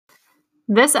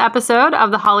This episode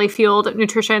of the Holly Fueled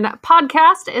Nutrition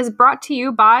Podcast is brought to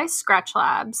you by Scratch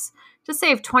Labs. To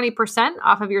save 20%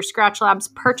 off of your Scratch Labs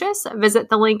purchase, visit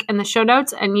the link in the show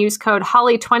notes and use code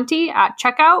HOLLY20 at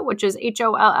checkout, which is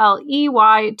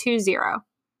HOLLEY20.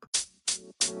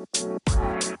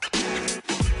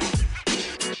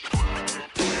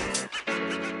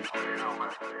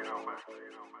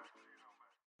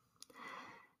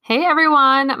 Hey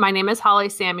everyone, my name is Holly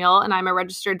Samuel and I'm a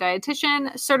registered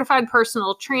dietitian, certified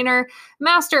personal trainer,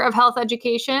 master of health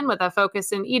education with a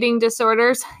focus in eating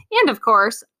disorders, and of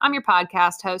course, I'm your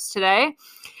podcast host today.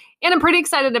 And I'm pretty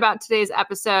excited about today's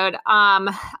episode.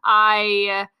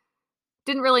 I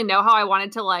didn't really know how I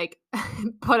wanted to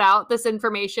put out this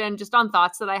information just on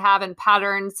thoughts that I have and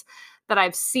patterns that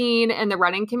I've seen in the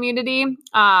running community.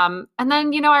 And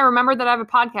then, I remembered that I have a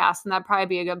podcast and that'd probably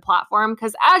be a good platform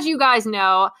because as you guys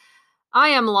know, I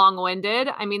am long-winded.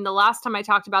 I mean, the last time I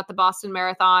talked about the Boston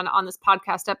Marathon on this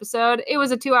podcast episode, it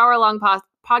was a 2-hour-long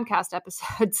podcast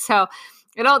episode. So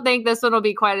I don't think this one will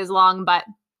be quite as long, but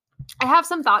I have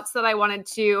some thoughts that I wanted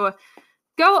to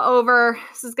go over.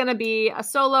 This is going to be a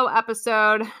solo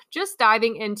episode, just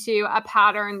diving into a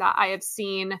pattern that I have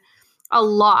seen a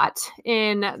lot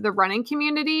in the running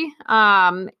community.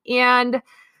 And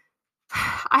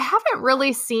I haven't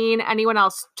really seen anyone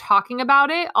else talking about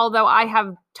it, although I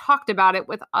have talked about it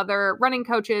with other running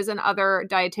coaches and other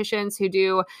dietitians who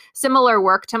do similar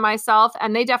work to myself,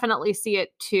 and they definitely see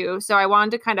it too. So I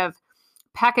wanted to kind of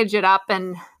package it up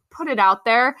and put it out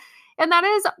there. And that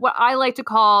is what I like to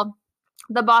call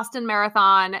the Boston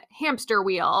Marathon hamster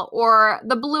wheel, or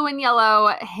the blue and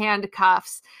yellow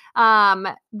handcuffs,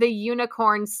 the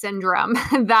unicorn syndrome.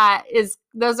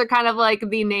 Those are kind of like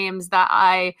the names that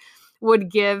I would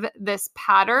give this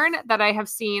pattern that I have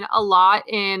seen a lot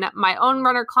in my own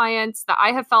runner clients, that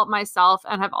I have felt myself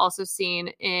and have also seen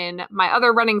in my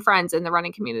other running friends in the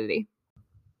running community.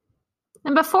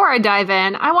 And before I dive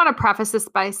in, I want to preface this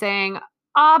by saying,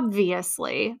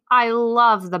 obviously, I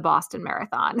love the Boston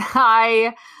Marathon.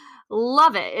 I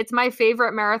love it. It's my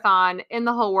favorite marathon in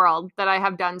the whole world that I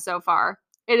have done so far.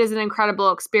 It is an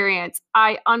incredible experience.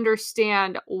 I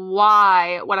understand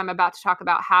why what I'm about to talk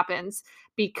about happens,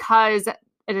 because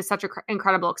it is such an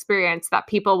incredible experience that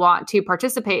people want to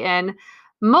participate in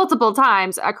multiple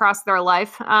times across their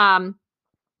life. And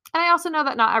I also know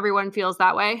that not everyone feels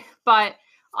that way, but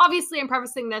obviously, I'm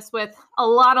prefacing this with a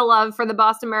lot of love for the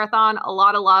Boston Marathon, a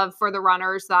lot of love for the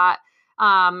runners that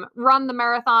run the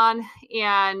marathon,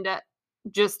 and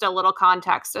just a little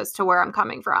context as to where I'm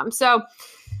coming from. So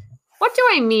what do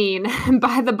I mean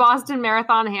by the Boston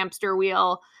Marathon hamster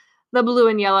wheel, the blue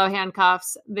and yellow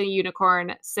handcuffs, the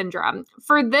unicorn syndrome?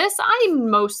 For this,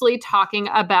 I'm mostly talking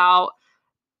about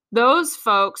those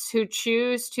folks who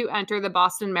choose to enter the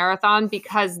Boston Marathon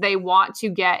because they want to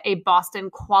get a Boston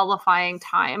qualifying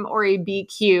time, or a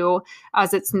BQ,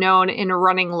 as it's known in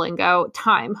running lingo,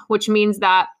 time, which means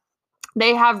that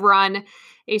they have run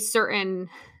a certain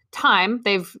time.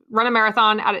 They've run a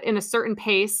marathon in a certain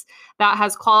pace that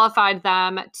has qualified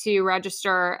them to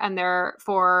register and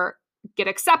therefore get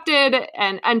accepted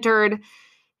and entered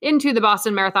into the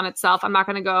Boston Marathon itself. I'm not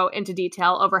going to go into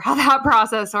detail over how that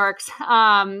process works.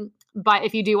 But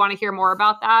if you do want to hear more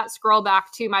about that, scroll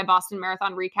back to my Boston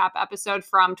Marathon recap episode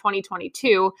from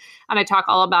 2022, and I talk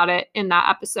all about it in that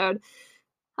episode.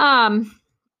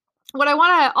 What I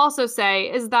want to also say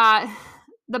is that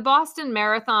the Boston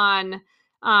Marathon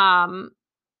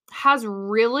has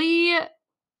really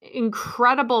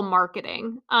incredible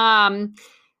marketing,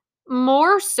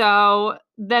 more so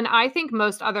than I think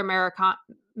most other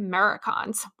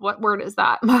marathons. What word is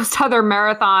that? Most other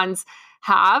marathons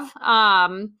have.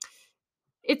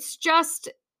 It's just,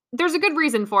 there's a good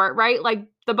reason for it, right? Like,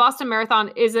 the Boston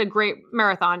Marathon is a great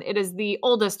marathon. It is the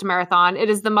oldest marathon. It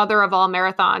is the mother of all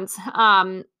marathons.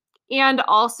 And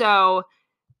also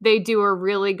they do a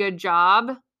really good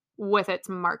job with its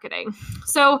marketing.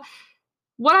 So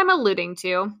what I'm alluding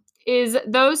to is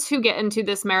those who get into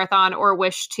this marathon or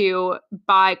wish to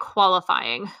by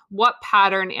qualifying. What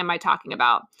pattern am I talking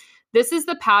about? This is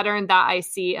the pattern that I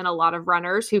see in a lot of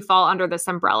runners who fall under this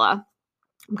umbrella.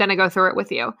 I'm going to go through it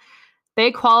with you.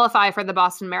 They qualify for the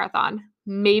Boston Marathon.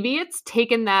 Maybe it's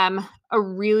taken them a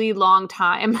really long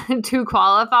time to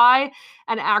qualify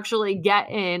and actually get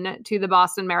in to the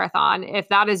Boston Marathon. If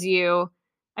that is you,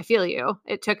 I feel you.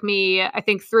 It took me, I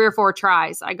think, 3 or 4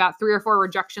 tries. I got 3 or 4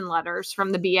 rejection letters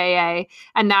from the BAA,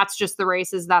 and that's just the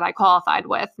races that I qualified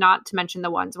with, not to mention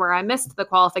the ones where I missed the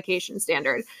qualification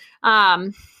standard.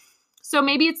 So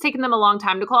maybe it's taken them a long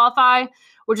time to qualify,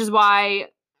 which is why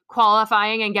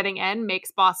qualifying and getting in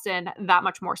makes Boston that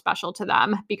much more special to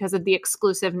them because of the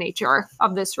exclusive nature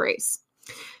of this race.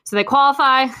 So they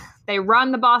qualify, they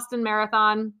run the Boston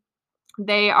Marathon.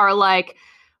 They are like,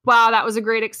 wow, that was a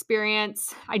great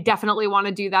experience. I definitely want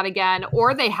to do that again.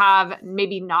 Or they have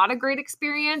maybe not a great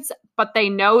experience, but they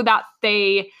know that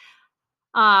they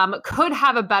could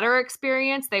have a better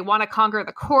experience. They want to conquer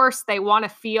the course. They want to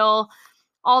feel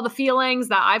all the feelings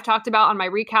that I've talked about on my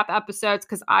recap episodes,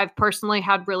 because I've personally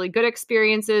had really good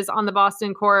experiences on the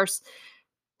Boston course.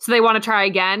 So they want to try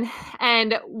again.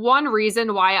 And one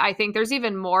reason why I think there's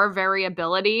even more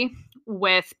variability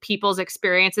with people's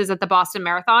experiences at the Boston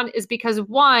Marathon is because,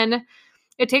 one,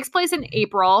 it takes place in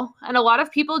April, and a lot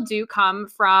of people do come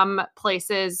from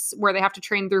places where they have to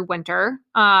train through winter.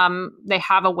 They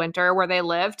have a winter where they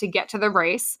live to get to the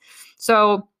race.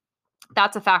 So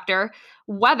that's a factor.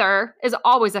 Weather is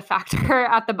always a factor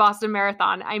at the Boston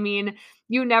Marathon. I mean,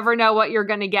 you never know what you're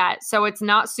going to get. So it's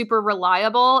not super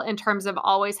reliable in terms of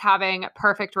always having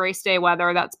perfect race day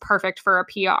weather that's perfect for a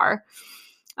PR.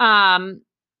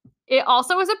 It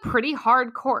also is a pretty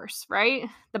hard course, right?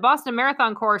 The Boston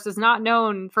Marathon course is not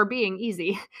known for being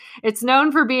easy. It's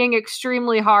known for being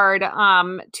extremely hard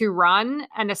to run,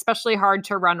 and especially hard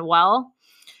to run well.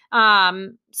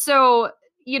 So,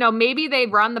 maybe they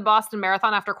run the Boston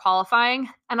Marathon after qualifying,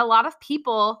 and a lot of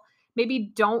people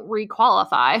maybe don't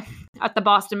re-qualify at the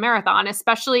Boston Marathon,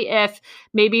 especially if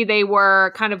maybe they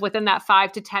were kind of within that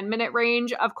 5 to 10 minute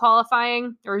range of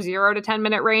qualifying, or 0 to 10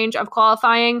 minute range of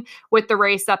qualifying with the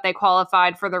race that they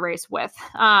qualified for the race with.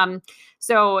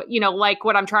 So, like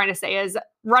what I'm trying to say is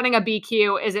running a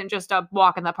BQ isn't just a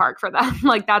walk in the park for them.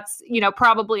 Like that's,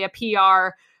 probably a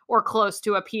PR or close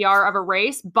to a PR of a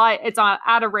race, but it's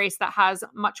at a race that has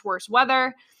much worse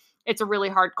weather. It's a really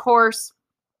hard course,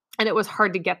 and it was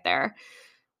hard to get there.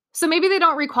 So maybe they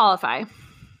don't requalify.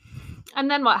 And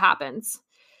then what happens?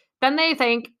 Then they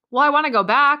think, well, I want to go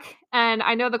back. And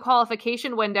I know the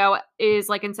qualification window is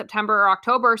like in September or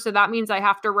October. So that means I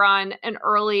have to run an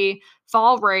early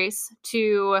fall race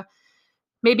to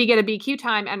maybe get a BQ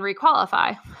time and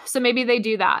requalify. So maybe they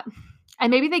do that.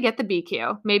 And maybe they get the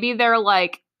BQ. Maybe they're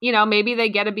like, maybe they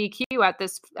get a BQ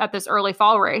at this early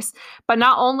fall race. But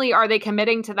not only are they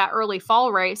committing to that early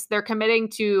fall race, they're committing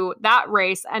to that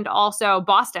race and also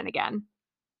Boston again,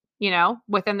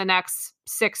 within the next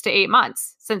 6 to 8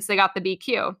 months since they got the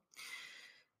BQ.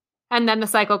 And then the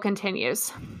cycle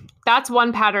continues. That's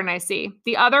one pattern I see.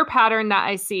 The other pattern that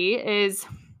I see is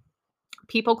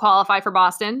people qualify for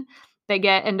Boston. They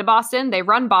get into Boston, they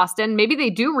run Boston. Maybe they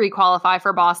do requalify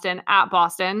for Boston at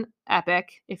Boston.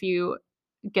 Epic if you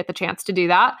get the chance to do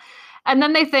that. And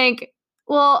then they think,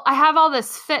 well, I have all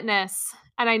this fitness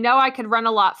and I know I could run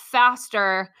a lot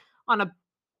faster on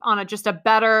a just a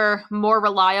better, more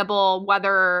reliable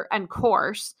weather and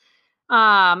course.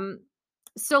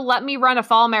 So let me run a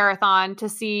fall marathon to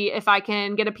see if I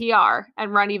can get a PR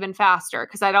and run even faster,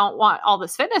 because I don't want all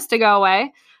this fitness to go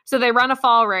away. So they run a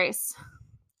fall race,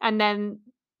 and then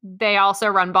they also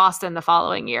run Boston the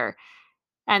following year.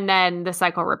 And then the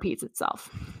cycle repeats itself.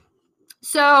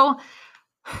 So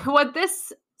what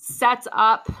this sets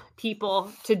up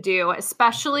people to do,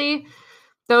 especially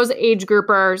those age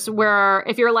groupers where,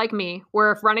 if you're like me,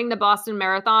 where if running the Boston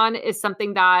Marathon is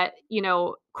something that,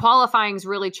 qualifying is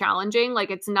really challenging. Like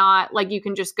it's not like you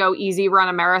can just go easy, run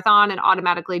a marathon and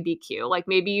automatically BQ. Like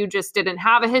maybe you just didn't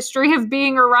have a history of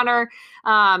being a runner.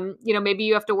 Maybe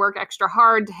you have to work extra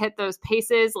hard to hit those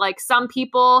paces. Like some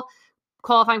people,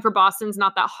 qualifying for Boston's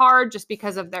not that hard just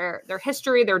because of their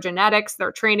history, their genetics,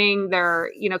 their training,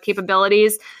 their,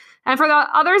 capabilities. And for the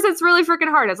others, it's really freaking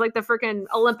hard. It's like the freaking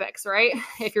Olympics, right?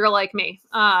 If you're like me.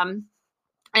 And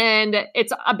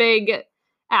it's a big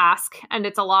ask, and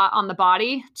it's a lot on the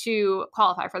body to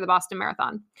qualify for the Boston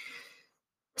Marathon.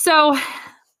 So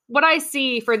what I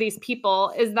see for these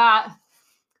people is that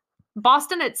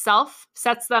Boston itself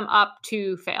sets them up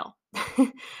to fail,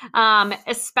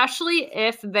 especially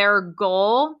if their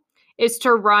goal is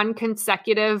to run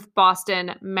consecutive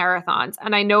Boston marathons.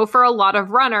 And I know for a lot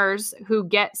of runners who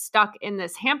get stuck in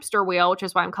this hamster wheel, which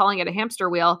is why I'm calling it a hamster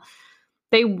wheel,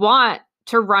 they want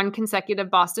to run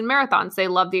consecutive Boston marathons. They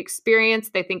love the experience.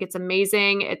 They think it's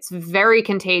amazing. It's very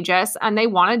contagious, and they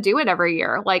want to do it every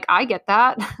year. Like, I get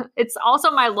that. It's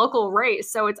also my local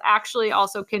race, so it's actually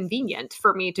also convenient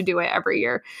for me to do it every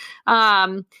year.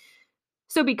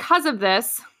 So because of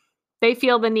this, they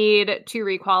feel the need to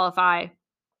requalify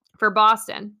for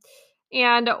Boston.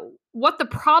 And what the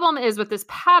problem is with this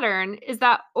pattern is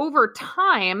that over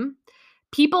time,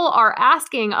 people are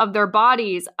asking of their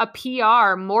bodies a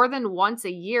PR more than once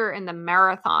a year in the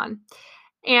marathon.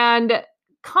 And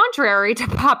contrary to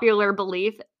popular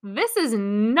belief, this is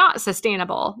not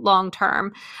sustainable long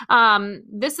term.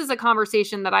 This is a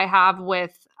conversation that I have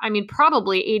with,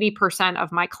 probably 80%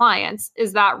 of my clients,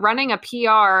 is that running a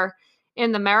PR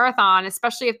in the marathon,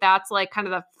 especially if that's like kind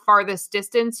of the farthest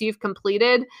distance you've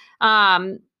completed,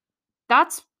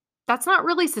 that's not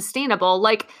really sustainable.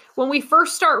 Like when we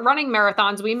first start running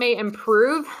marathons, we may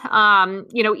improve,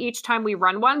 each time we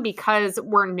run one because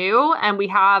we're new and we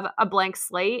have a blank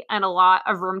slate and a lot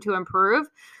of room to improve.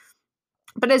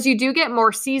 But as you do get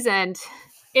more seasoned,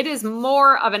 it is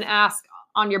more of an ask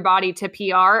on your body to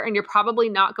PR, and you're probably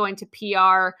not going to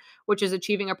PR, which is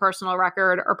achieving a personal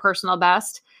record or personal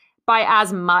best, by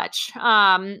as much.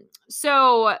 Even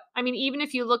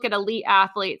if you look at elite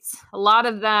athletes, a lot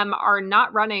of them are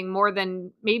not running more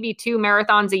than maybe 2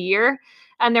 marathons a year,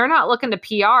 and they're not looking to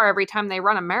PR every time they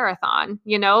run a marathon.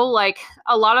 Like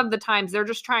a lot of the times they're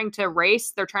just trying to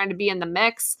race, they're trying to be in the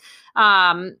mix.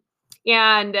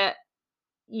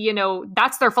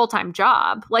 That's their full-time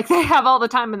job. Like they have all the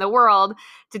time in the world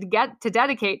to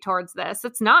dedicate towards this.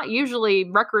 It's not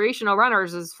usually recreational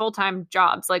runners as full-time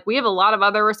jobs. Like we have a lot of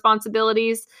other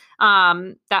responsibilities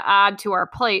that add to our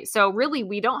plate. So really,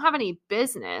 we don't have any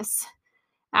business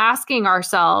asking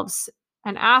ourselves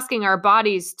and asking our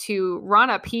bodies to run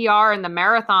a PR in the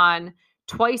marathon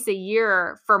twice a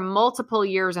year for multiple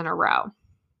years in a row.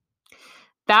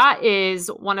 That is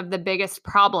one of the biggest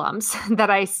problems that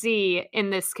I see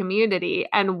in this community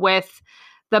and with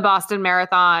the Boston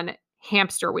Marathon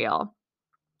hamster wheel,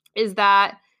 is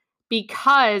that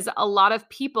because a lot of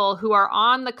people who are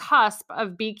on the cusp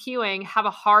of BQing have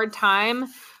a hard time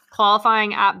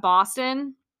qualifying at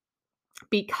Boston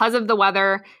because of the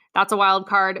weather. That's a wild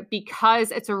card. Because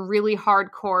it's a really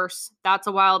hard course. That's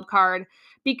a wild card.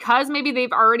 Because maybe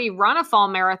they've already run a fall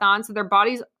marathon, so their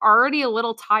body's already a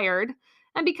little tired.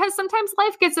 And because sometimes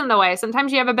life gets in the way.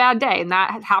 Sometimes you have a bad day, and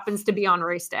that happens to be on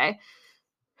race day.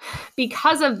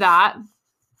 Because of that,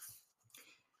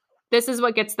 this is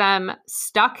what gets them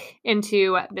stuck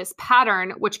into this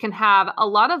pattern, which can have a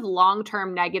lot of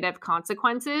long-term negative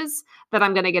consequences that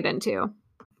I'm going to get into.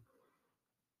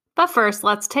 But first,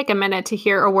 let's take a minute to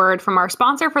hear a word from our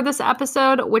sponsor for this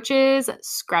episode, which is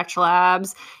Skratch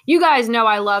Labs. You guys know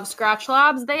I love Skratch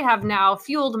Labs. They have now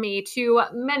fueled me to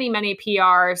many, many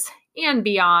PRs and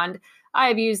beyond. I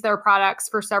have used their products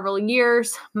for several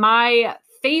years. My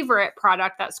favorite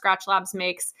product that Skratch Labs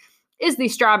makes is the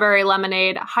strawberry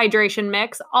lemonade hydration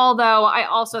mix, although I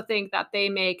also think that they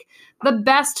make the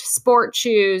best sport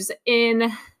shoes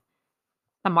in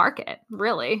the market,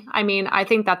 really. I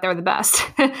think that they're the best.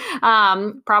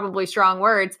 Probably strong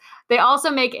words. They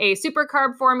also make a super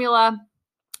carb formula,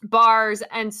 bars,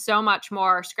 and so much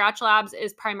more. Skratch Labs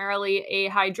is primarily a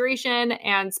hydration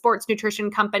and sports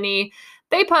nutrition company.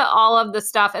 They put all of the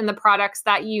stuff in the products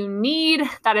that you need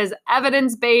that is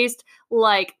evidence-based,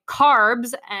 like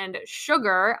carbs and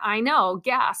sugar. I know,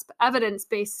 gasp,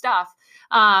 evidence-based stuff.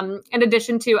 In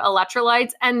addition to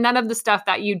electrolytes, and none of the stuff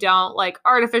that you don't, like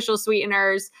artificial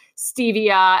sweeteners,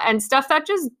 stevia, and stuff that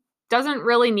just doesn't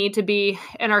really need to be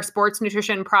in our sports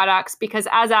nutrition products, because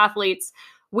as athletes,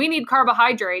 we need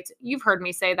carbohydrates. You've heard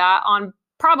me say that on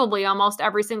probably almost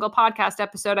every single podcast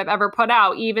episode I've ever put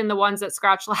out, even the ones that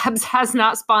Skratch Labs has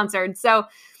not sponsored. So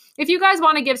if you guys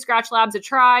want to give Skratch Labs a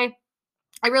try,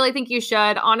 I really think you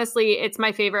should. Honestly, it's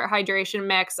my favorite hydration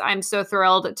mix. I'm so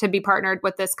thrilled to be partnered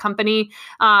with this company.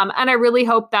 And I really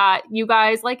hope that you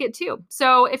guys like it too.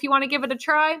 So if you want to give it a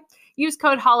try, use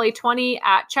code Holly20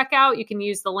 at checkout. You can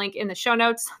use the link in the show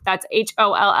notes. That's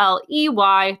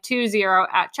HOLLEY20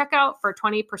 at checkout for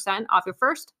 20% off your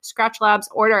first Skratch Labs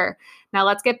order. Now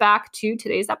let's get back to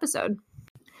today's episode.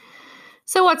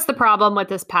 So what's the problem with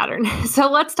this pattern?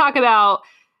 So let's talk about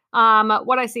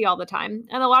what I see all the time.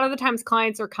 And a lot of the times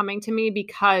clients are coming to me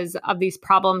because of these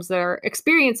problems they're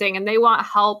experiencing, and they want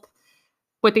help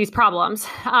with these problems.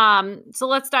 So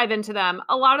let's dive into them.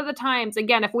 A lot of the times,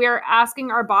 again, if we are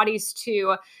asking our bodies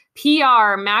to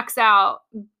PR, max out,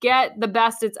 get the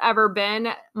best it's ever been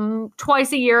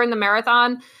twice a year in the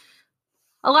marathon,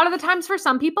 a lot of the times for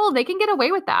some people, they can get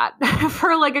away with that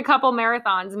for like a couple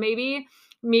marathons,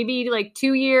 maybe like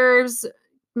 2 years,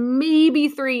 maybe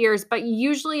 3 years. But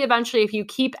usually, eventually, if you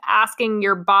keep asking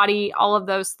your body all of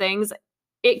those things,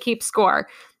 it keeps score,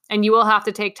 and you will have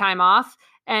to take time off.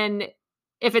 And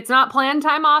if it's not planned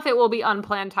time off, it will be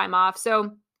unplanned time off.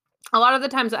 So a lot of the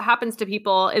times what happens to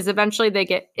people is eventually they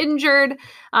get injured,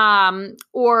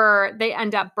 or they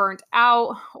end up burnt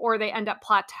out, or they end up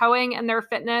plateauing in their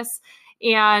fitness,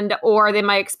 or they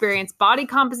might experience body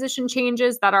composition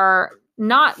changes that are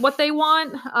not what they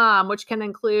want, which can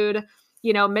include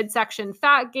midsection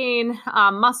fat gain,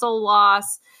 muscle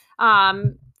loss,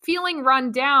 feeling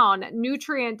run down,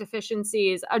 nutrient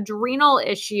deficiencies, adrenal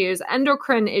issues,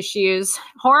 endocrine issues,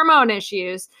 hormone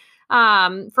issues,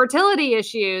 fertility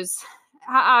issues,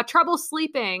 trouble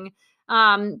sleeping.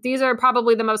 These are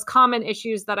probably the most common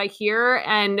issues that I hear.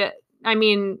 And I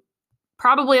mean,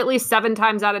 probably at least 7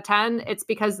 times out of 10, it's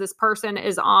because this person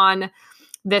is on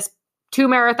this 2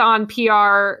 marathon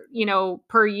PR,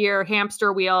 per year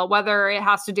hamster wheel, whether it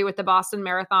has to do with the Boston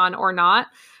Marathon or not.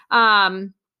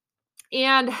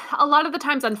 And a lot of the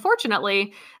times,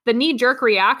 unfortunately, the knee-jerk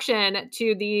reaction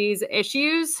to these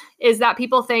issues is that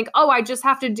people think, oh, I just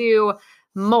have to do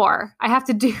more. I have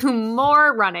to do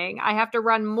more running. I have to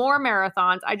run more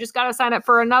marathons. I just got to sign up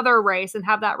for another race and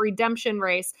have that redemption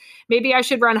race. Maybe I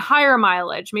should run higher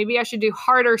mileage. Maybe I should do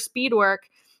harder speed work.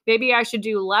 Maybe I should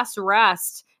do less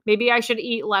rest. Maybe I should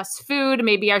eat less food.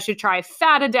 Maybe I should try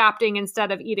fat adapting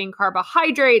instead of eating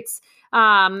carbohydrates.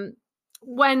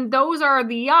 When those are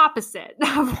the opposite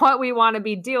of what we want to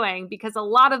be doing, because a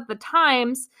lot of the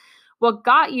times what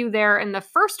got you there in the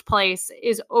first place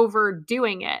is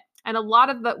overdoing it. And a lot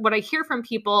of what I hear from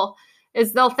people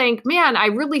is they'll think, man, I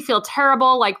really feel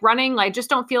terrible like running. I just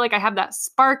don't feel like I have that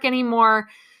spark anymore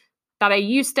that I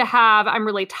used to have. I'm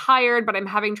really tired, but I'm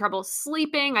having trouble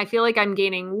sleeping. I feel like I'm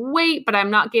gaining weight, but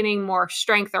I'm not gaining more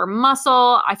strength or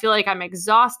muscle. I feel like I'm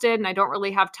exhausted and I don't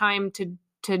really have time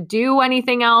to do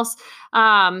anything else.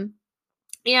 And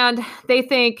they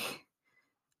think,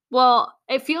 well,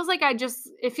 it feels like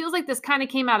this kind of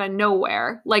came out of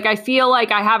nowhere. Like, I feel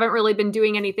like I haven't really been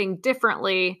doing anything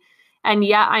differently. And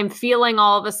yet I'm feeling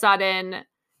all of a sudden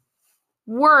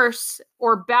worse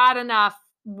or bad enough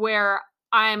where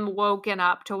I'm woken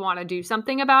up to want to do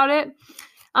something about it.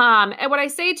 And what I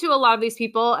say to a lot of these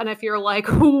people, and if you're like,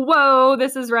 whoa,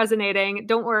 this is resonating,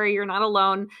 don't worry, you're not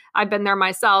alone. I've been there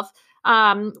myself.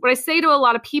 What I say to a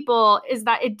lot of people is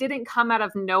that it didn't come out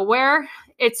of nowhere.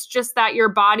 It's just that your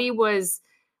body was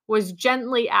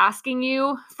gently asking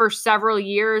you for several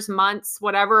years, months,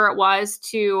 whatever it was,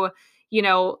 to,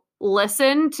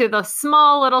 listen to the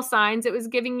small little signs it was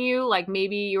giving you. Like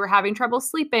maybe you were having trouble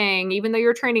sleeping, even though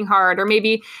you're training hard, or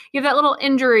maybe you have that little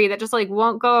injury that just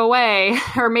won't go away.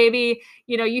 Or maybe,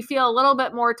 you feel a little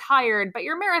bit more tired, but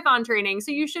you're marathon training,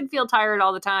 so you should feel tired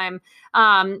all the time.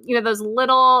 Those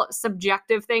little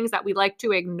subjective things that we like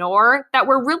to ignore, that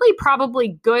we're really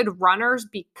probably good runners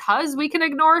because we can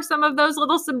ignore some of those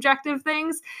little subjective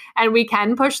things and we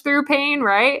can push through pain,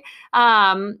 right?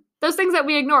 Those things that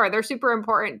we ignore, they're super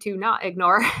important to not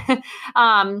ignore.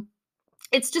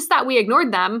 It's just that we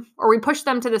ignored them, or we pushed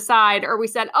them to the side, or we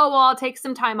said, oh, well, I'll take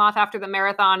some time off after the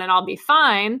marathon and I'll be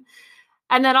fine.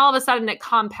 And then all of a sudden it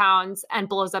compounds and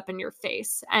blows up in your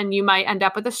face. And you might end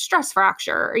up with a stress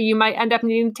fracture, or you might end up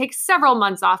needing to take several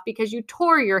months off because you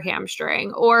tore your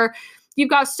hamstring, or you've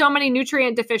got so many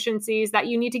nutrient deficiencies that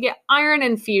you need to get iron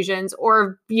infusions,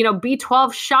 or,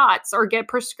 B12 shots, or get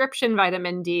prescription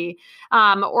vitamin D,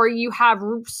 or you have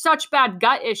such bad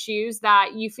gut issues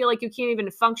that you feel like you can't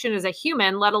even function as a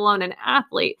human, let alone an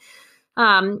athlete.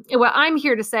 What I'm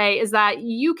here to say is that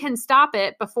you can stop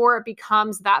it before it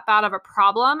becomes that bad of a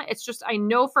problem. It's just, I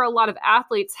know for a lot of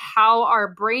athletes how our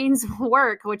brains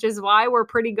work, which is why we're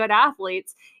pretty good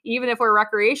athletes, even if we're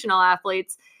recreational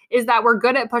athletes, is that we're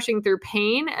good at pushing through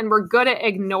pain and we're good at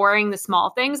ignoring the small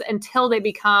things until they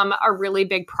become a really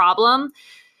big problem,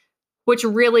 which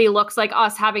really looks like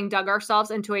us having dug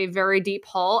ourselves into a very deep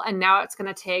hole. And now it's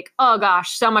going to take, oh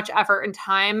gosh, so much effort and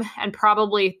time and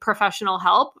probably professional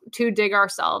help to dig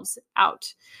ourselves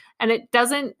out. And it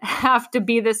doesn't have to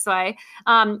be this way.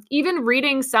 Even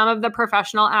reading some of the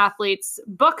professional athletes'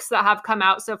 books that have come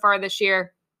out so far this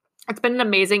year, it's been an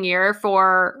amazing year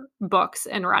for books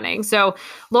and running. So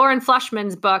Lauren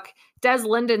Fleshman's book, Des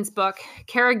Linden's book,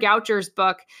 Kara Goucher's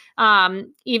book,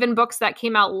 even books that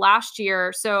came out last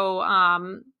year. So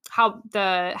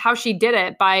How She Did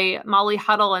It by Molly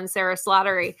Huddle and Sarah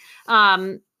Slattery.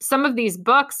 Some of these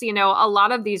books, a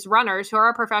lot of these runners who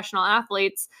are professional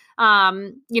athletes,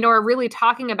 are really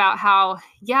talking about how,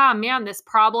 yeah, man, this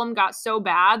problem got so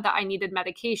bad that I needed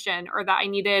medication, or that I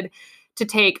needed to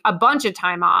take a bunch of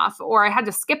time off, or I had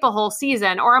to skip a whole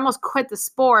season, or almost quit the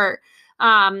sport.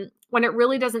 When it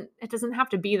really doesn't have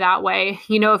to be that way.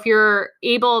 If you're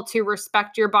able to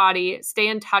respect your body, stay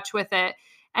in touch with it,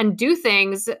 and do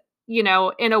things, in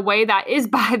a way that is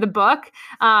by the book.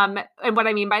 And what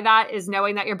I mean by that is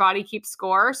knowing that your body keeps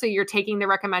score. So you're taking the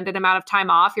recommended amount of time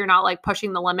off. You're not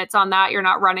pushing the limits on that. You're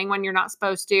not running when you're not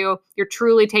supposed to. You're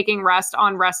truly taking rest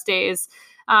on rest days.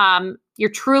 You're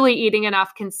truly eating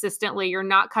enough consistently. You're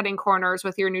not cutting corners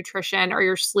with your nutrition or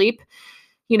your sleep.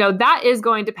 that is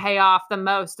going to pay off the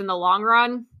most in the long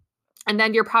run. And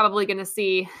then you're probably going to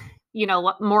see,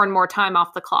 more and more time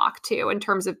off the clock too, in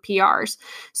terms of PRs.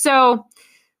 So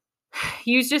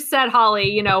you just said,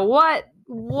 Holly,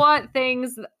 what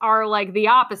things are like the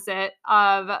opposite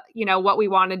of, what we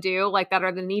want to do, like that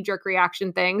are the knee-jerk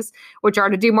reaction things, which are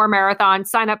to do more marathons,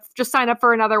 sign up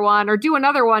for another one, or do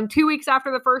another one 2 weeks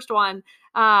after the first one,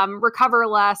 recover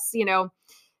less,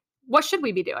 what should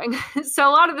we be doing? So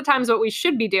a lot of the times what we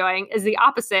should be doing is the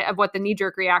opposite of what the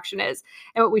knee-jerk reaction is.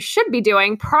 And what we should be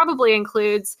doing probably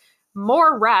includes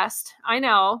more rest. I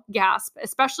know, gasp,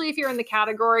 especially if you're in the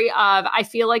category of, I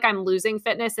feel like I'm losing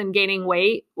fitness and gaining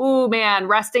weight. Ooh, man,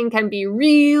 resting can be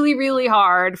really, really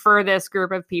hard for this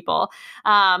group of people.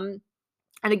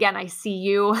 And again, I see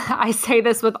you. I say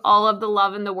this with all of the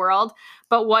love in the world,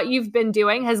 but what you've been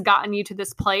doing has gotten you to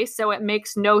this place. So it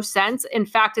makes no sense. In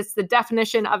fact, it's the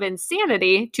definition of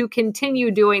insanity to continue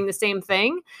doing the same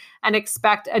thing and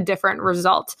expect a different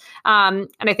result. And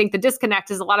I think the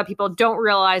disconnect is a lot of people don't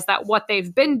realize that what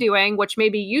they've been doing, which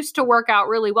maybe used to work out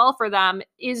really well for them,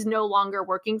 is no longer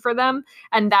working for them.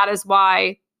 And that is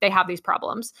why they have these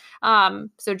problems.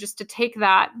 So just to take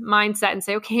that mindset and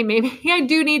say, okay, maybe I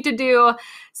do need to do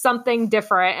something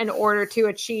different in order to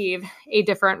achieve a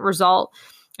different result.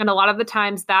 And a lot of the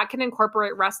times that can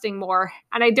incorporate resting more.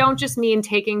 And I don't just mean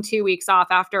taking 2 weeks off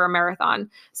after a marathon.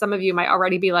 Some of you might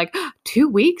already be like, 2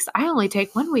 weeks? I only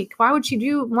take 1 week. Why would you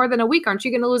do more than a week? Aren't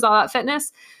you going to lose all that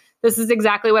fitness? This is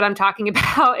exactly what I'm talking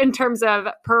about in terms of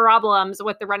problems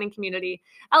with the running community.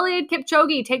 Eliud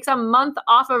Kipchoge takes a month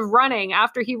off of running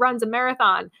after he runs a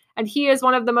marathon, and he is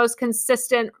one of the most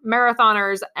consistent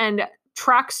marathoners and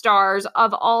track stars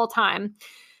of all time.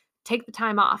 Take the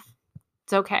time off.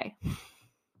 It's okay.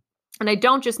 And I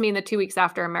don't just mean the 2 weeks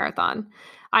after a marathon.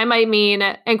 I might mean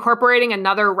incorporating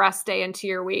another rest day into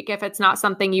your week if it's not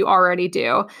something you already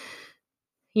do.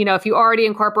 If you already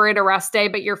incorporate a rest day,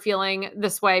 but you're feeling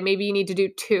this way, maybe you need to do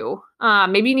 2.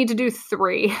 Maybe you need to do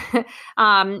 3.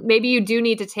 Maybe you do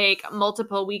need to take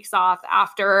multiple weeks off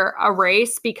after a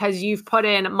race because you've put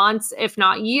in months, if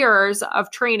not years, of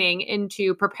training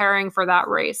into preparing for that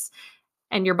race.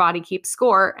 And your body keeps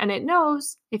score, and it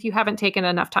knows if you haven't taken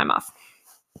enough time off.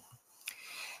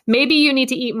 Maybe you need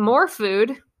to eat more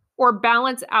food or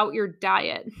balance out your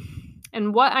diet.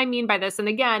 And what I mean by this, and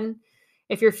again,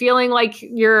 if you're feeling like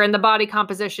you're in the body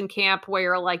composition camp where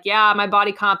you're like, yeah, my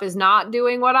body comp is not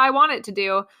doing what I want it to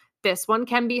do, this one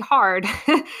can be hard.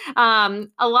 A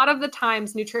lot of the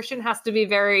times nutrition has to be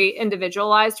very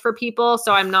individualized for people.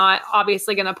 So I'm not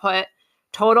obviously going to put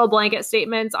total blanket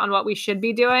statements on what we should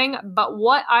be doing. But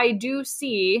what I do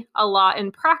see a lot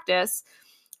in practice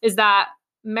is that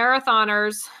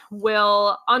marathoners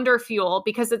will underfuel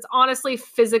because it's honestly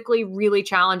physically really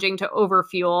challenging to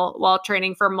overfuel while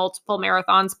training for multiple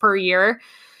marathons per year.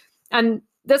 And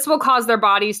this will cause their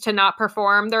bodies to not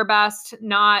perform their best,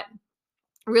 not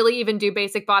really even do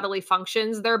basic bodily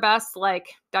functions their best,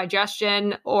 like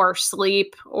digestion or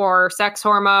sleep or sex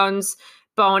hormones,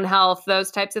 bone health,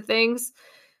 those types of things.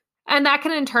 And that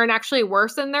can in turn actually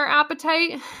worsen their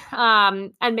appetite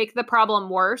and make the problem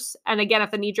worse. And again,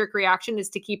 if the knee-jerk reaction is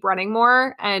to keep running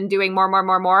more and doing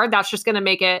more, that's just going to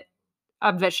make it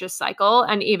a vicious cycle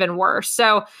and even worse.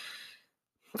 So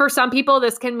for some people,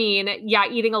 this can mean,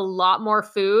 eating a lot more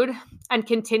food and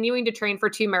continuing to train for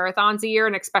 2 marathons a year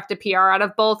and expect a PR out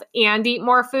of both and eat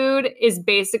more food is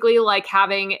basically like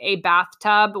having a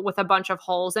bathtub with a bunch of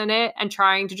holes in it and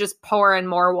trying to just pour in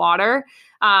more water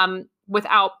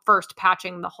without first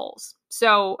patching the holes.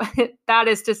 So that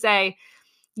is to say,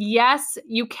 yes,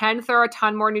 you can throw a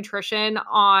ton more nutrition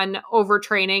on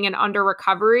overtraining and under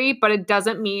recovery, but it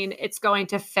doesn't mean it's going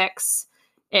to fix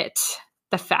it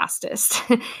the fastest.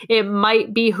 It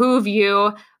might behoove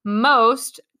you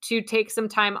most to take some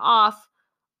time off,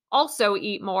 also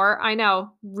eat more. I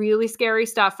know, really scary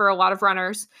stuff for a lot of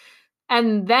runners.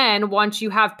 And then once you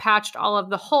have patched all of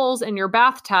the holes in your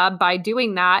bathtub by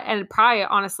doing that, and it probably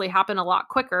honestly happen a lot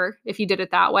quicker if you did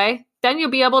it that way, then you'll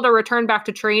be able to return back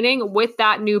to training with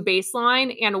that new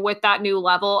baseline and with that new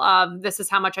level of this is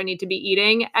how much I need to be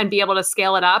eating and be able to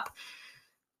scale it up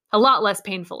a lot less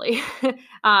painfully.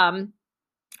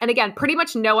 And again, pretty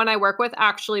much no one I work with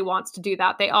actually wants to do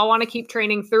that. They all want to keep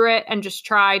training through it and just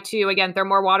try to, again, throw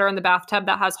more water in the bathtub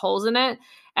that has holes in it.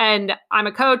 And I'm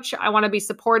a coach. I want to be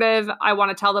supportive. I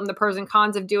want to tell them the pros and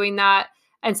cons of doing that.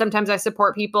 And sometimes I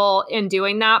support people in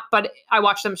doing that, but I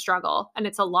watch them struggle. And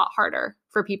it's a lot harder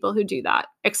for people who do that,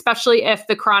 especially if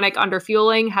the chronic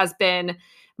underfueling has been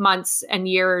months and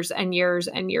years and years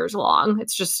and years long.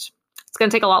 It's going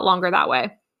to take a lot longer that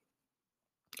way.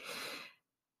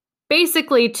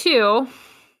 Basically, too,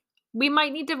 we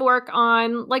might need to work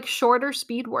on like shorter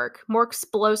speed work, more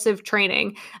explosive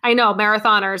training. I know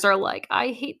marathoners are like, I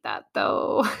hate that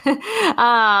though.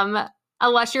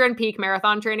 Unless you're in peak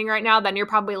marathon training right now, then you're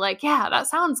probably like, yeah, that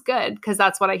sounds good. Cause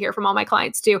that's what I hear from all my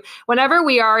clients too. Whenever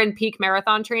we are in peak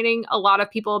marathon training, a lot of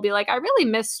people will be like, I really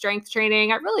miss strength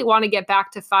training. I really want to get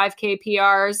back to 5K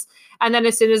PRs. And then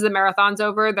as soon as the marathon's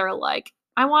over, they're like,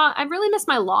 I really miss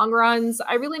my long runs.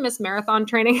 I really miss marathon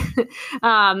training.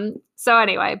 So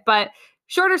anyway, but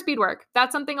shorter speed work,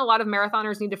 that's something a lot of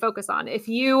marathoners need to focus on. If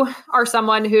you are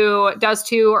someone who does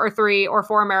 2 or 3 or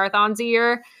 4 marathons a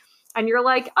year, and you're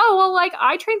like, oh, well, like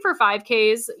I train for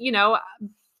 5Ks,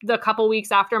 the couple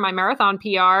weeks after my marathon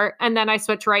PR, and then I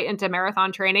switch right into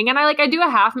marathon training. And I do a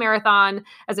half marathon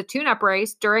as a tune-up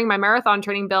race during my marathon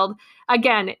training build.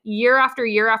 Again, year after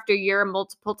year after year,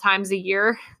 multiple times a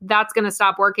year, that's going to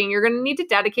stop working. You're going to need to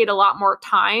dedicate a lot more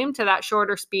time to that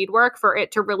shorter speed work for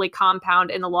it to really compound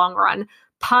in the long run.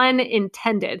 Pun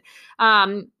intended.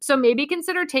 So maybe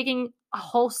consider taking a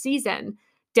whole season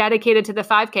dedicated to the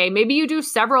 5K. Maybe you do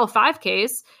several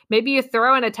 5Ks. Maybe you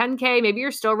throw in a 10K. Maybe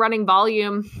you're still running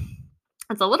volume.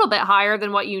 It's a little bit higher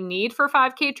than what you need for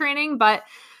 5K training. But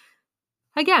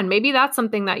again, maybe that's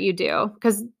something that you do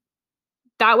because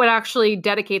that would actually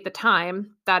dedicate the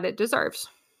time that it deserves.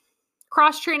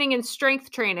 Cross-training and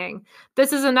strength training.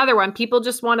 This is another one. People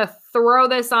just want to throw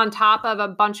this on top of a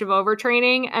bunch of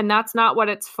overtraining, and that's not what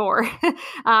it's for.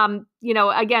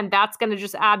 Again, that's going to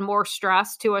just add more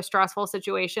stress to a stressful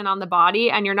situation on the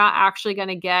body, and you're not actually going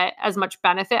to get as much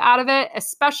benefit out of it,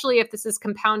 especially if this is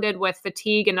compounded with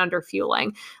fatigue and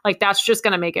underfueling. Like that's just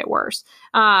going to make it worse.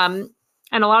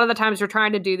 And a lot of the times we're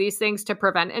trying to do these things to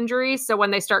prevent injuries. So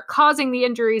when they start causing the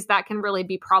injuries, that can really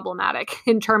be problematic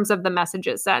in terms of the message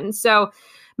it sends. So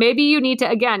maybe you need to,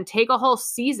 again, take a whole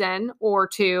season or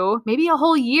 2, maybe a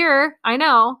whole year. I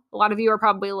know a lot of you are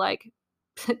probably like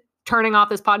turning off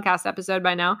this podcast episode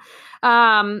by now,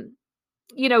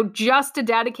 just to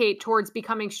dedicate towards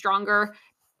becoming stronger,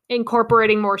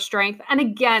 incorporating more strength. And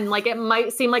again, like it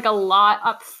might seem like a lot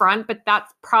up front, but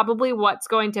that's probably what's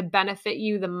going to benefit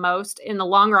you the most in the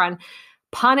long run.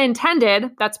 Pun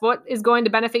intended, that's what is going to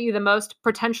benefit you the most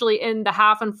potentially in the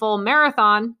half and full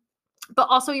marathon, but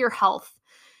also your health.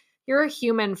 You're a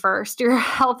human first. Your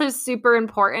health is super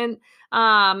important.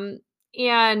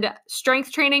 And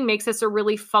strength training makes us a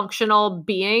really functional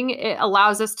being. It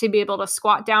allows us to be able to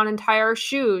squat down and tie our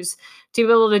shoes, to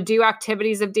be able to do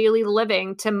activities of daily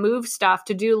living, to move stuff,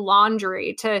 to do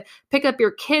laundry, to pick up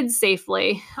your kids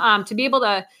safely, to be able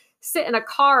to sit in a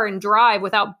car and drive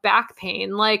without back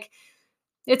pain. Like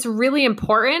it's really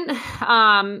important.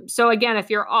 So again, if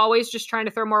you're always just trying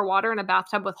to throw more water in a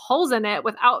bathtub with holes in it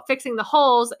without fixing the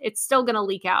holes, it's still going to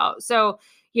leak out. So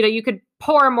you could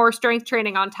pour more strength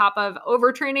training on top of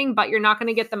overtraining, but you're not going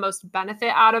to get the most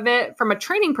benefit out of it from a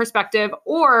training perspective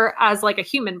or as like a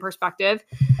human perspective,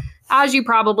 as you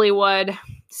probably would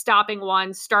stopping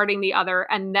one, starting the other,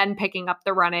 and then picking up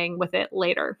the running with it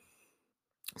later.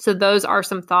 So those are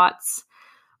some thoughts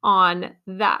on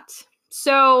that.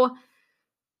 So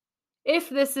if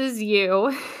this is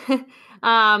you,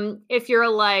 if you're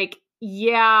like,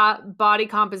 yeah, body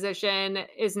composition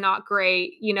is not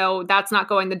great. That's not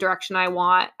going the direction I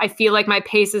want. I feel like my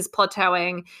pace is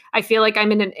plateauing. I feel like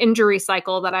I'm in an injury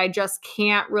cycle that I just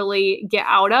can't really get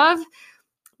out of.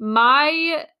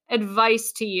 My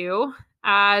advice to you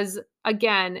as,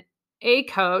 again, a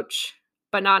coach,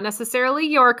 but not necessarily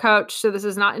your coach. So this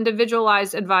is not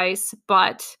individualized advice,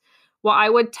 but what I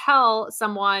would tell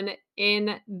someone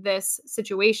in this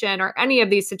situation or any of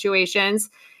these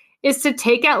situations is to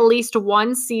take at least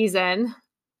one season,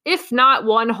 if not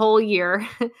one whole year,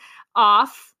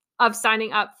 off of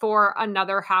signing up for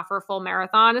another half or full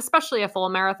marathon, especially a full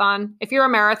marathon. If you're a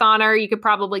marathoner, you could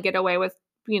probably get away with,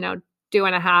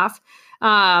 doing a half.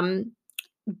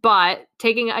 But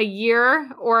taking a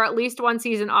year or at least one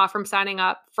season off from signing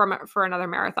up for another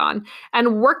marathon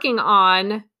and working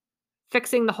on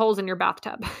fixing the holes in your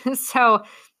bathtub. So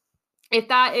if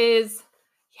that is,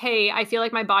 hey, I feel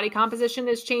like my body composition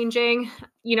is changing,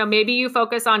 maybe you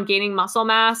focus on gaining muscle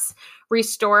mass,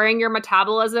 restoring your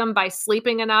metabolism by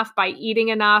sleeping enough, by eating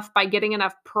enough, by getting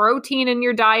enough protein in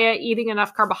your diet, eating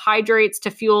enough carbohydrates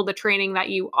to fuel the training that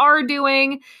you are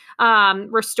doing,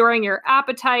 restoring your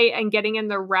appetite and getting in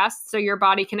the rest so your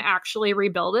body can actually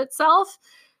rebuild itself.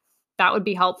 That would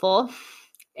be helpful.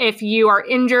 If you are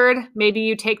injured, maybe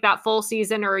you take that full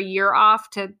season or a year off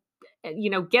to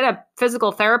get a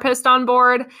physical therapist on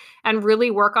board and really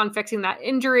work on fixing that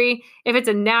injury. If it's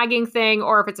a nagging thing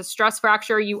or if it's a stress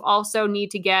fracture, you also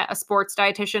need to get a sports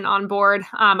dietitian on board.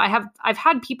 I've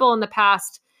had people in the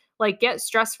past like get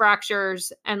stress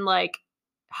fractures and like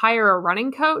hire a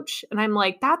running coach. And I'm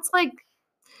like, that's like,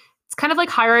 it's kind of like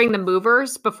hiring the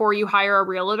movers before you hire a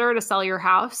realtor to sell your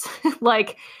house.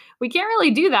 Like, we can't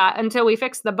really do that until we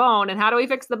fix the bone. And how do we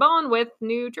fix the bone? With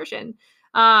nutrition.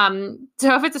 So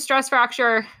if it's a stress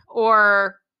fracture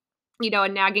or a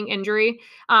nagging injury,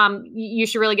 you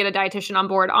should really get a dietitian on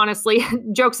board. Honestly,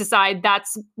 jokes aside,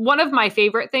 that's one of my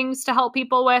favorite things to help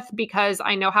people with because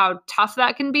I know how tough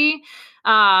that can be,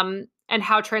 and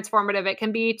how transformative it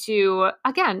can be to,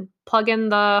 again, plug in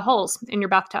the holes in your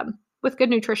bathtub with good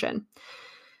nutrition.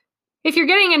 If you're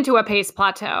getting into a pace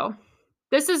plateau,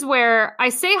 this is where I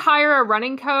say hire a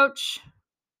running coach,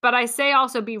 but I say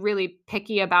also be really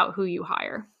picky about who you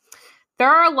hire. There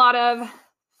are a lot of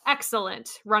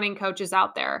excellent running coaches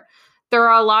out there. There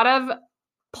are a lot of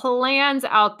plans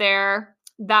out there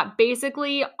that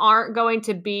basically aren't going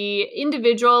to be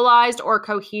individualized or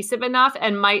cohesive enough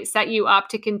and might set you up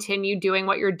to continue doing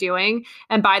what you're doing.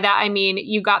 And by that, I mean,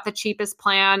 you got the cheapest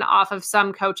plan off of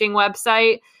some coaching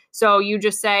website. So you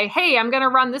just say, hey, I'm going to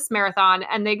run this marathon.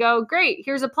 And they go, great,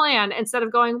 here's a plan. Instead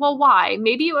of going, well, why?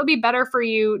 Maybe it would be better for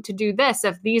you to do this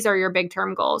if these are your big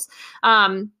term goals.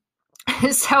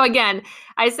 So again,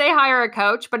 I say hire a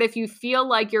coach, but if you feel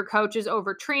like your coach is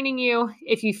overtraining you,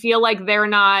 if you feel like they're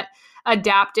not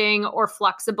adapting or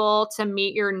flexible to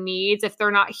meet your needs, if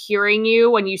they're not hearing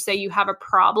you when you say you have a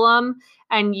problem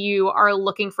and you are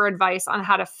looking for advice on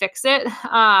how to fix it,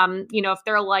 if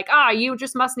they're like, you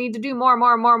just must need to do more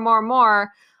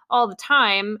all the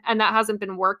time, and that hasn't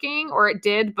been working, or it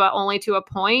did, but only to a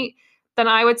point, then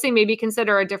I would say maybe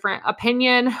consider a different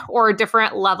opinion or a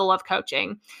different level of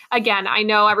coaching. Again, I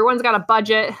know everyone's got a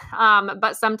budget,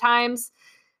 but sometimes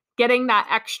getting that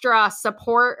extra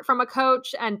support from a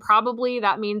coach, and probably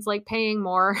that means like paying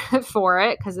more for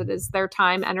it because it is their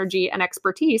time, energy, and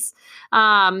expertise,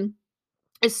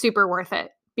 is super worth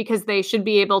it, because they should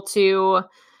be able to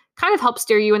kind of help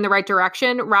steer you in the right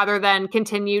direction rather than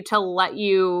continue to let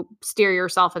you steer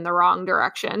yourself in the wrong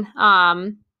direction.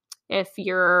 If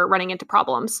you're running into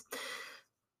problems.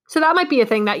 So that might be a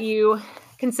thing that you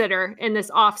consider in this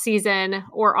off season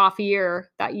or off year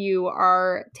that you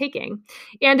are taking.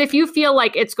 And if you feel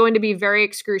like it's going to be very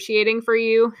excruciating for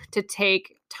you to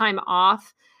take time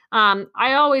off,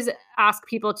 I always ask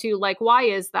people to like, why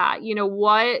is that?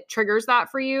 What triggers that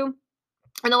for you?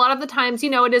 And a lot of the times,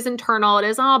 it is internal. It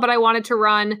is, but I wanted to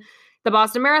run the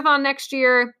Boston Marathon next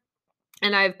year,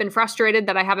 and I've been frustrated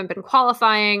that I haven't been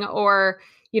qualifying, or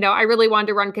I really wanted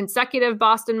to run consecutive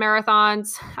Boston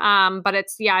marathons, but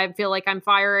I feel like I'm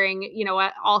firing,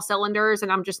 at all cylinders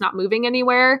and I'm just not moving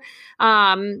anywhere. A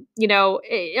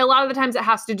lot of the times it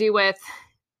has to do with,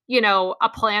 a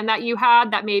plan that you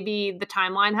had that maybe the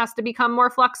timeline has to become more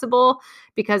flexible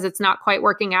because it's not quite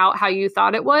working out how you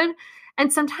thought it would.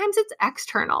 And sometimes it's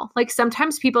external. Like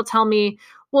sometimes people tell me,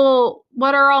 well,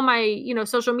 what are all my,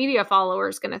 social media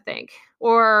followers going to think?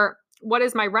 Or what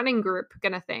is my running group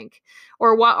going to think?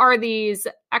 Or what are these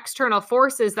external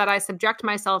forces that I subject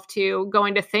myself to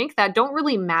going to think that don't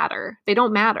really matter? They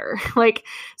don't matter. Like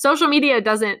social media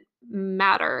doesn't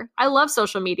matter. I love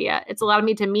social media. It's allowed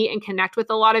me to meet and connect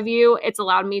with a lot of you. It's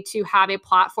allowed me to have a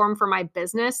platform for my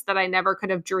business that I never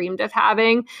could have dreamed of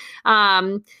having.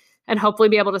 And hopefully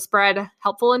be able to spread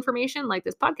helpful information like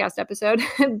this podcast episode.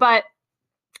 But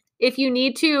if you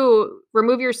need to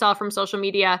remove yourself from social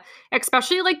media,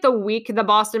 especially like the week the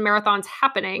Boston Marathon's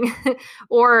happening,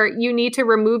 or you need to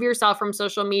remove yourself from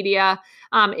social media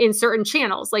in certain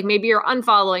channels, like maybe you're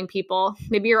unfollowing people,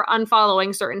 maybe you're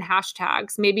unfollowing certain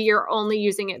hashtags, maybe you're only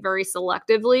using it very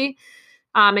selectively,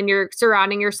 and you're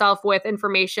surrounding yourself with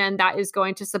information that is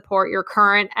going to support your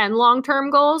current and long-term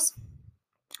goals.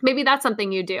 Maybe that's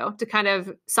something you do to kind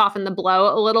of soften the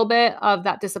blow a little bit of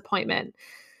that disappointment.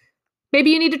 Maybe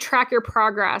you need to track your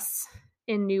progress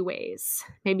in new ways.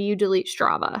 Maybe you delete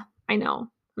Strava. I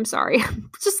know. I'm sorry.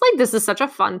 Just like this is such a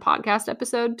fun podcast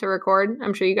episode to record.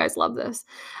 I'm sure you guys love this.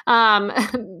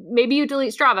 Maybe you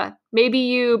delete Strava. Maybe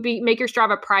you make your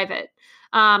Strava private.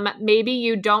 Maybe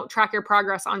you don't track your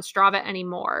progress on Strava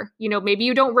anymore. Maybe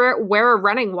you don't wear a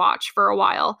running watch for a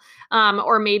while.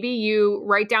 Or maybe you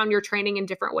write down your training in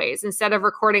different ways. Instead of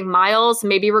recording miles,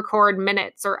 maybe record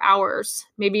minutes or hours.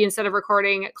 Maybe instead of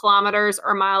recording kilometers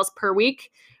or miles per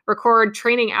week, record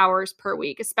training hours per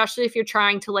week, especially if you're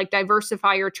trying to like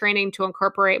diversify your training to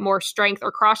incorporate more strength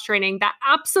or cross training that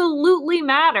absolutely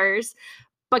matters,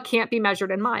 but can't be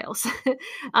measured in miles.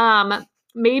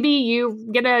 Maybe you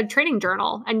get a training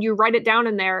journal and you write it down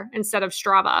in there instead of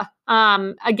Strava.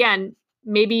 Again,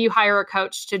 maybe you hire a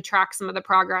coach to track some of the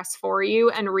progress for you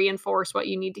and reinforce what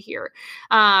you need to hear.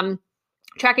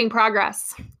 Tracking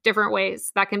progress, different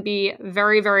ways that can be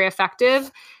very, very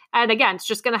effective. And again, it's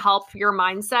just going to help your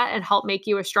mindset and help make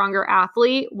you a stronger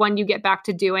athlete when you get back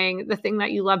to doing the thing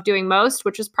that you love doing most,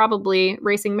 which is probably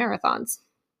racing marathons.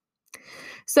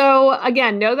 So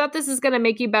again, know that this is going to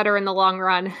make you better in the long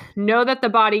run. Know that the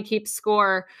body keeps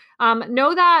score.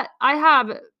 Know that I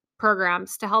have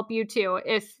programs to help you too.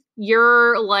 If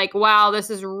you're like, wow, this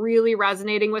is really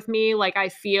resonating with me, like I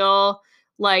feel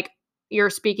like you're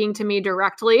speaking to me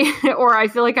directly, or I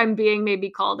feel like I'm being maybe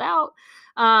called out.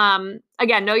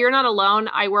 Again, no, you're not alone.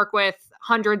 I work with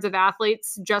hundreds of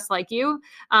athletes just like you.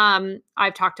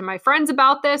 I've talked to my friends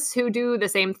about this who do the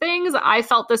same things. I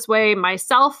felt this way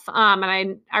myself.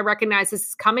 And I recognize this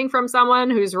is coming from someone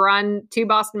who's run 2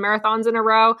 Boston marathons in a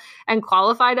row and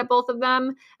qualified at both of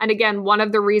them. And again, one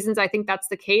of the reasons I think that's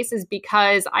the case is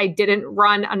because I didn't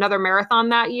run another marathon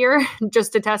that year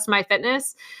just to test my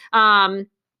fitness.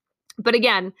 But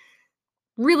again,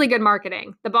 really good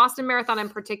marketing. The Boston Marathon in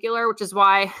particular, which is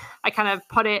why I kind of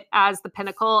put it as the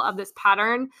pinnacle of this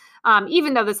pattern,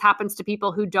 even though this happens to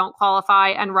people who don't qualify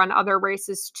and run other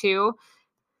races too,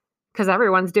 because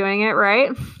everyone's doing it, right?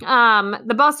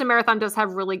 The Boston Marathon does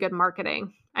have really good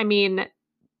marketing. I mean,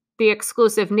 the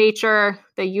exclusive nature,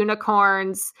 the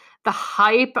unicorns, the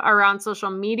hype around social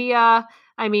media.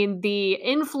 I mean, the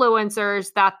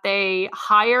influencers that they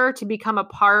hire to become a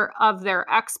part of their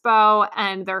expo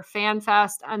and their fan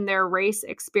fest and their race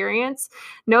experience.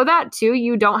 Know that too.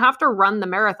 You don't have to run the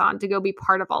marathon to go be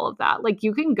part of all of that. Like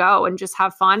you can go and just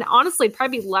have fun. Honestly, it'd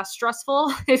probably be less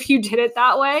stressful if you did it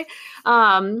that way.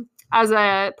 As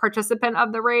a participant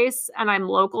of the race, and I'm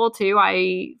local too,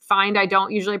 I find I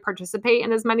don't usually participate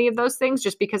in as many of those things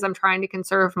just because I'm trying to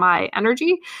conserve my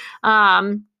energy,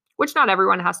 which not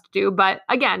everyone has to do. But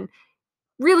again,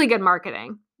 really good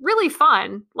marketing, really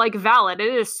fun, like valid.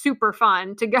 It is super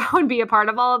fun to go and be a part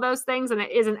of all of those things. And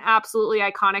it is an absolutely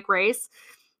iconic race.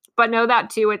 But know that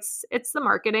too, it's the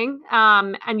marketing,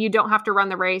 and you don't have to run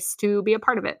the race to be a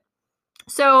part of it.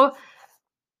 So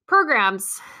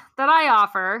programs that I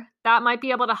offer that might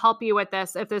be able to help you with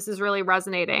this if this is really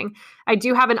resonating. I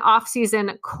do have an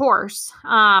off-season course.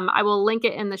 I will link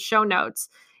it in the show notes.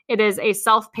 It is a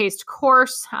self-paced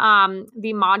course.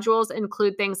 The modules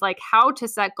include things like how to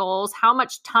set goals, how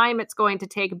much time it's going to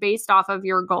take based off of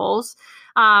your goals.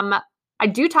 I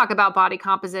do talk about body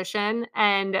composition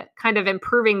and kind of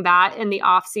improving that in the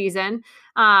off season.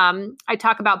 I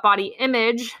talk about body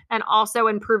image and also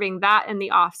improving that in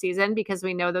the off season because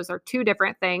we know those are 2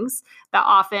 different things that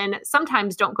often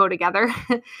sometimes don't go together.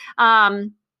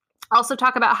 Also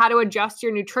talk about how to adjust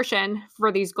your nutrition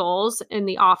for these goals in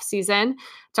the off season.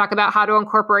 Talk about how to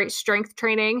incorporate strength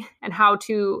training and how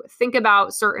to think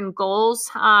about certain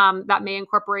goals that may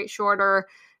incorporate shorter,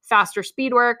 faster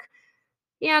speed work.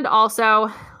 And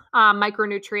also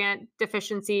micronutrient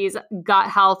deficiencies, gut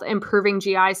health, improving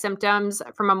GI symptoms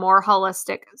from a more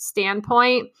holistic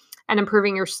standpoint, and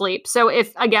improving your sleep. So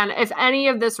if any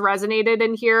of this resonated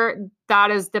in here, that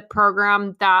is the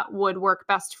program that would work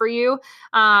best for you,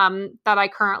 that I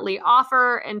currently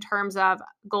offer in terms of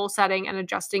goal setting and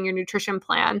adjusting your nutrition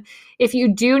plan. If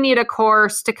you do need a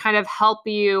course to kind of help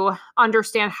you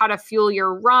understand how to fuel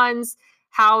your runs,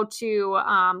 how to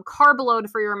carb load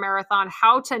for your marathon,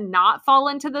 how to not fall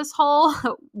into this hole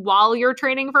while you're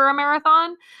training for a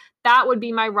marathon, that would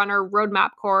be my runner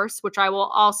roadmap course, which I will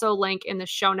also link in the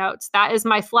show notes. That is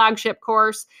my flagship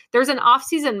course. There's an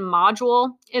off-season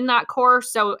module in that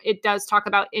course. So it does talk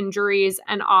about injuries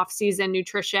and off-season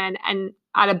nutrition and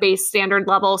at a base standard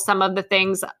level, some of the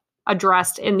things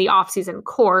addressed in the off-season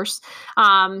course.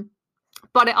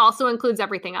 But it also includes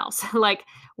everything else, like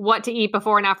what to eat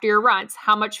before and after your runs,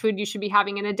 how much food you should be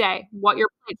having in a day, what your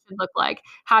plate should look like,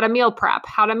 how to meal prep,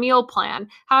 how to meal plan,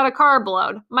 how to carb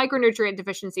load, micronutrient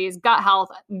deficiencies, gut health.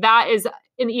 That is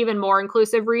an even more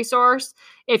inclusive resource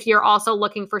if you're also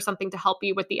looking for something to help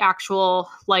you with the actual,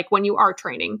 like when you are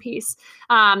training piece.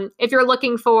 If you're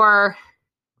looking for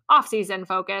off-season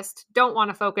focused, don't want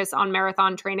to focus on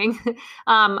marathon training,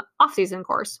 off-season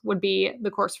course would be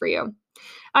the course for you.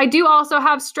 I do also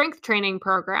have strength training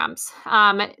programs.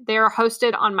 They're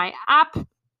hosted on my app.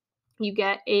 You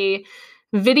get a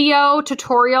video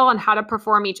tutorial on how to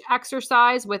perform each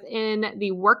exercise within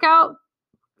the workout.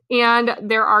 And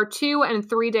there are 2 and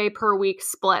 3 day per week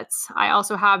splits. I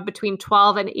also have between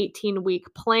 12 and 18 week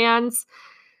plans.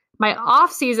 My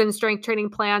off-season strength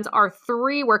training plans are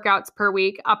 3 workouts per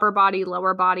week, upper body,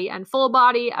 lower body, and full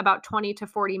body, about 20 to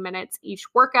 40 minutes each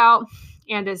workout,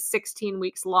 and is 16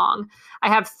 weeks long. I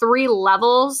have 3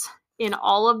 levels in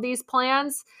all of these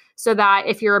plans so that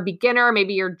if you're a beginner,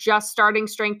 maybe you're just starting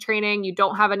strength training, you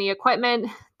don't have any equipment,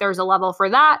 there's a level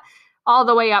for that. all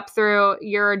the way up through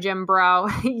you're a gym bro,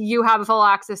 you have full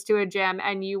access to a gym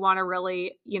and you want to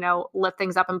really, lift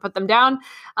things up and put them down,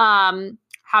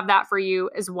 have that for you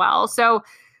as well. So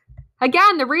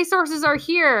again, the resources are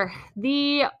here.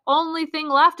 The only thing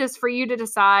left is for you to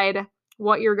decide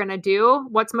what you're going to do,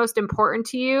 what's most important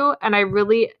to you. And I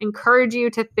really encourage you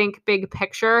to think big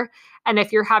picture. And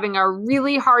if you're having a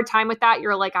really hard time with that,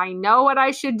 you're like, I know what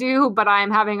I should do, but I'm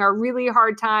having a really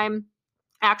hard time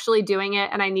actually doing it.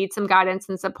 And I need some guidance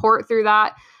and support through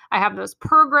that. I have those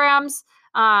programs.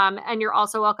 And you're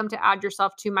also welcome to add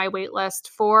yourself to my wait list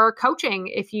for coaching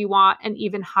if you want an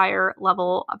even higher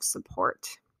level of support.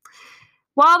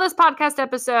 While this podcast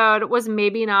episode was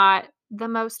maybe not the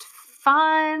most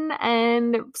fun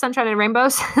and sunshine and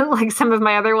rainbows like some of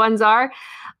my other ones are,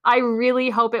 I really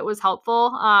hope it was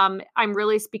helpful. I'm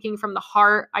really speaking from the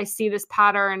heart. I see this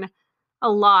pattern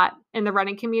a lot in the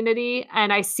running community,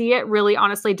 and I see it really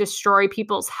honestly destroy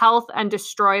people's health and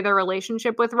destroy their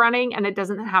relationship with running, and it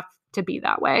doesn't have to be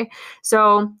that way.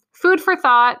 So food for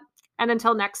thought. And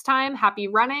until next time, happy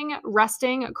running,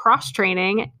 resting, cross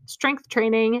training, strength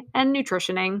training, and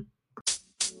nutritioning.